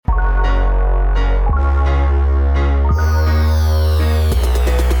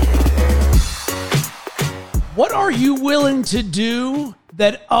you willing to do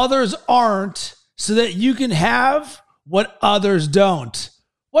that others aren't so that you can have what others don't?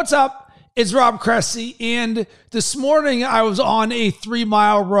 What's up? It's Rob Cressy, and this morning I was on a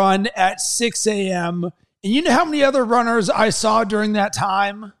 3-mile run at 6 a.m., and you know how many other runners I saw during that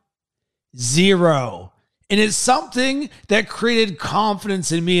time? 0. And it's something that created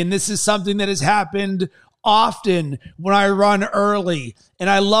confidence in me, and this is something that has happened often when I run early. And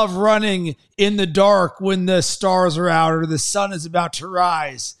I love running in the dark when the stars are out or the sun is about to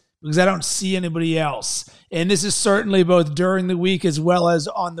rise because I don't see anybody else. And this is certainly both during the week as well as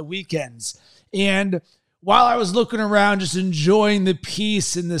on the weekends. And while I was looking around, just enjoying the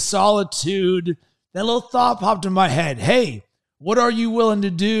peace and the solitude, that little thought popped in my head. Hey, what are you willing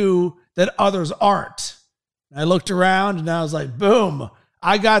to do that others aren't? And I looked around and I was like, boom,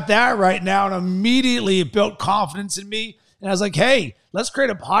 I got that right now. And immediately it built confidence in me. And I was like, hey, let's create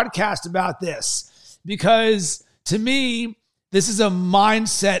a podcast about this. Because to me, this is a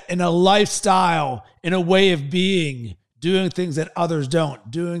mindset and a lifestyle and a way of being, doing things that others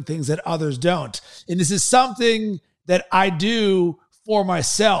don't, doing things that others don't. And this is something that I do for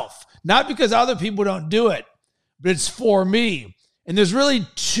myself, not because other people don't do it, but it's for me. And there's really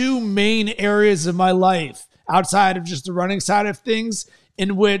 2 main areas of my life outside of just the running side of things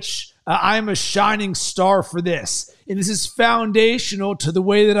in which I'm a shining star for this. And this is foundational to the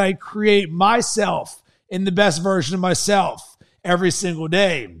way that I create myself in the best version of myself every single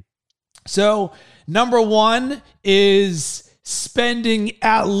day. So number 1 is spending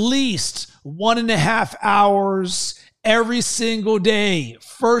at least 1.5 hours every single day,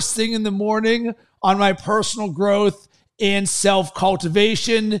 first thing in the morning, on my personal growth and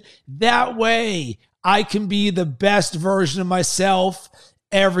self-cultivation. That way I can be the best version of myself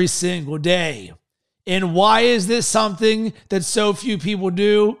every single day. And why is this something that so few people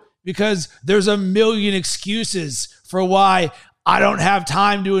do? Because there's a million excuses for why I don't have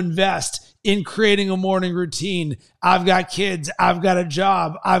time to invest in creating a morning routine. I've got kids. I've got a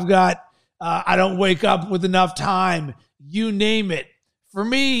job. I don't wake up with enough time. You name it. For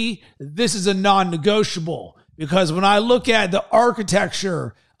me, this is a non-negotiable because when I look at the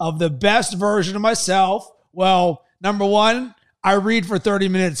architecture of the best version of myself, well, number 1, I read for 30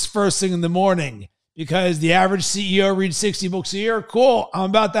 minutes first thing in the morning because the average CEO reads 60 books a year. Cool.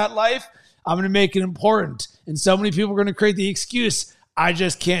 I'm about that life. I'm going to make it important. And so many people are going to create the excuse, I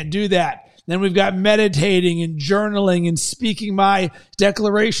just can't do that. Then we've got meditating and journaling and speaking my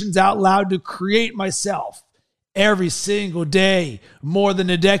declarations out loud to create myself every single day, more than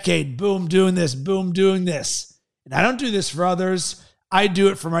a decade. Boom, doing this. Boom, doing this. And I don't do this for others. I do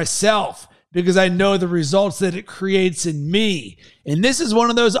it for myself because I know the results that it creates in me. And this is one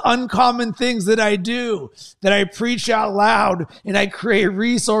of those uncommon things that I do, that I preach out loud and I create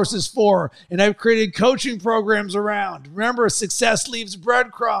resources for, and I've created coaching programs around. Remember, success leaves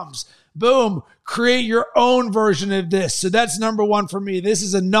breadcrumbs. Boom, create your own version of this. So that's number 1 for me. This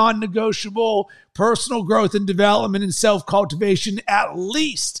is a non-negotiable personal growth and development and self-cultivation, at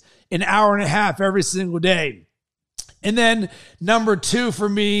least 1.5 hours every single day. And then number 2 for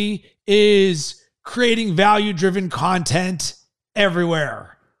me is creating value-driven content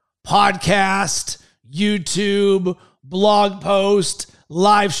everywhere. Podcast, YouTube, blog post,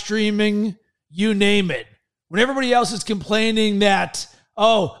 live streaming, you name it. When everybody else is complaining that,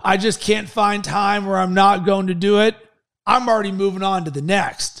 oh, I just can't find time or I'm not going to do it, I'm already moving on to the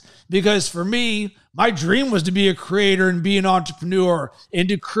next. Because for me, my dream was to be a creator and be an entrepreneur and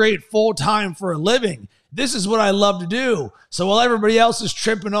to create full-time for a living. This is what I love to do. So while everybody else is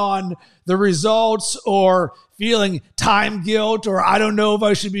tripping on the results or feeling time guilt or I don't know if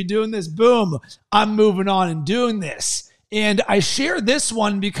I should be doing this, boom, I'm moving on and doing this. And I share this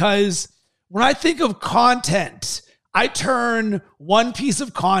one because when I think of content, I turn one piece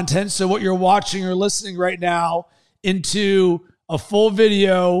of content, so what you're watching or listening right now, into a full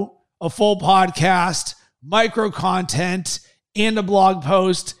video, a full podcast, micro content, and a blog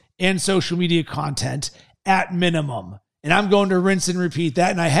post and social media content at minimum. And I'm going to rinse and repeat that,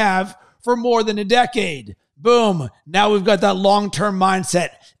 and I have for more than a decade. Boom. Now we've got that long-term mindset,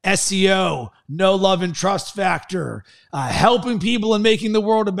 SEO, know, love, and trust factor, helping people and making the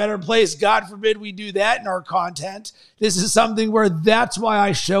world a better place. God forbid we do that in our content. This is something where that's why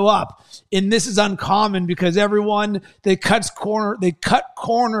I show up. And this is uncommon because everyone, they cut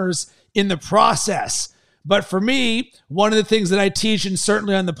corners in the process. But for me, one of the things that I teach, and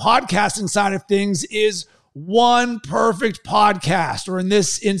certainly on the podcasting side of things, is one perfect podcast, or in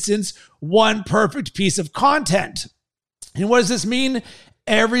this instance, one perfect piece of content. And what does this mean?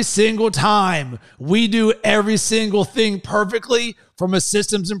 every single time we do every single thing perfectly from a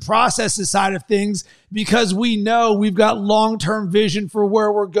systems and processes side of things, because we know we've got long-term vision for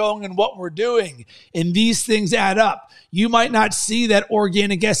where we're going and what we're doing. And these things add up. You might not see that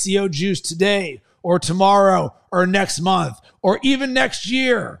organic SEO juice today or tomorrow or next month or even next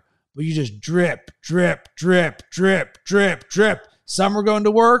year, but you just drip, drip, drip, drip, drip, drip. Some are going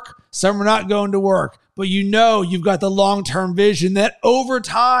to work, some are not going to work, but you know you've got the long-term vision that over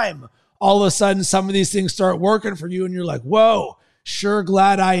time, all of a sudden, some of these things start working for you and you're like, whoa, sure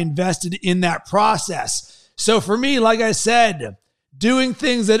glad I invested in that process. So for me, like I said, doing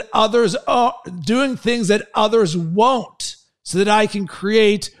things that others won't so that I can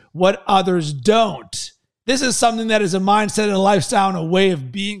create what others don't. This is something that is a mindset and a lifestyle and a way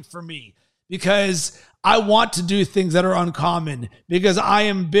of being for me, because I want to do things that are uncommon, because I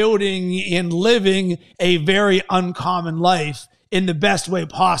am building and living a very uncommon life in the best way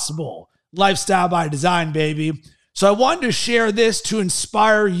possible. Lifestyle by design, baby. So I wanted to share this to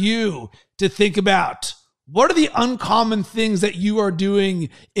inspire you to think about, what are the uncommon things that you are doing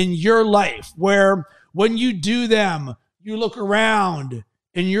in your life where when you do them, you look around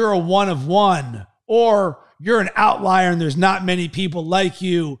and you're a one of one, or you're an outlier and there's not many people like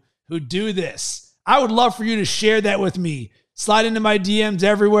you who do this. I would love for you to share that with me. Slide into my DMs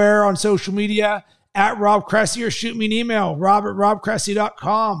everywhere on social media at Rob Cressy, or shoot me an email,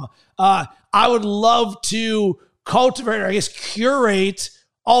 rob@robcressy.com. I would love to cultivate, curate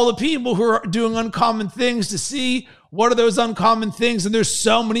all the people who are doing uncommon things to see what are those uncommon things. And there's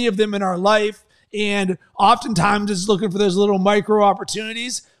so many of them in our life. And oftentimes it's looking for those little micro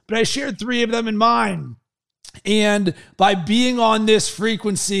opportunities, but I shared 3 of them in mine. And by being on this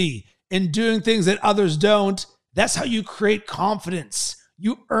frequency and doing things that others don't, that's how you create confidence.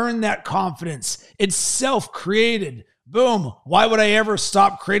 You earn that confidence. It's self-created. Boom. Why would I ever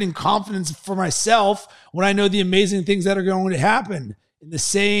stop creating confidence for myself when I know the amazing things that are going to happen? And the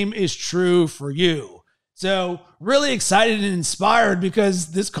same is true for you. So really excited and inspired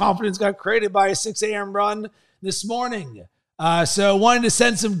because this confidence got created by a 6 a.m. run this morning. So wanted to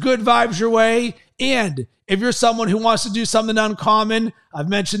send some good vibes your way. And if you're someone who wants to do something uncommon, I've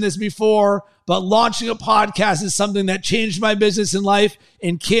mentioned this before, but launching a podcast is something that changed my business and life,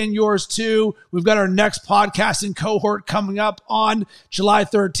 and can yours too. We've got our next podcasting cohort coming up on July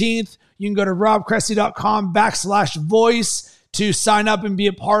 13th. You can go to robcressy.com/voice to sign up and be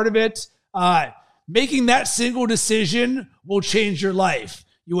a part of it. Making that single decision will change your life.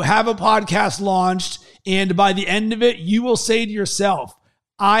 You will have a podcast launched, and by the end of it, you will say to yourself,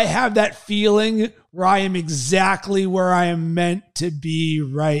 I have that feeling where I am exactly where I am meant to be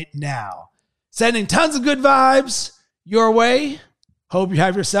right now. Sending tons of good vibes your way. Hope you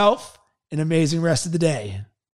have yourself an amazing rest of the day.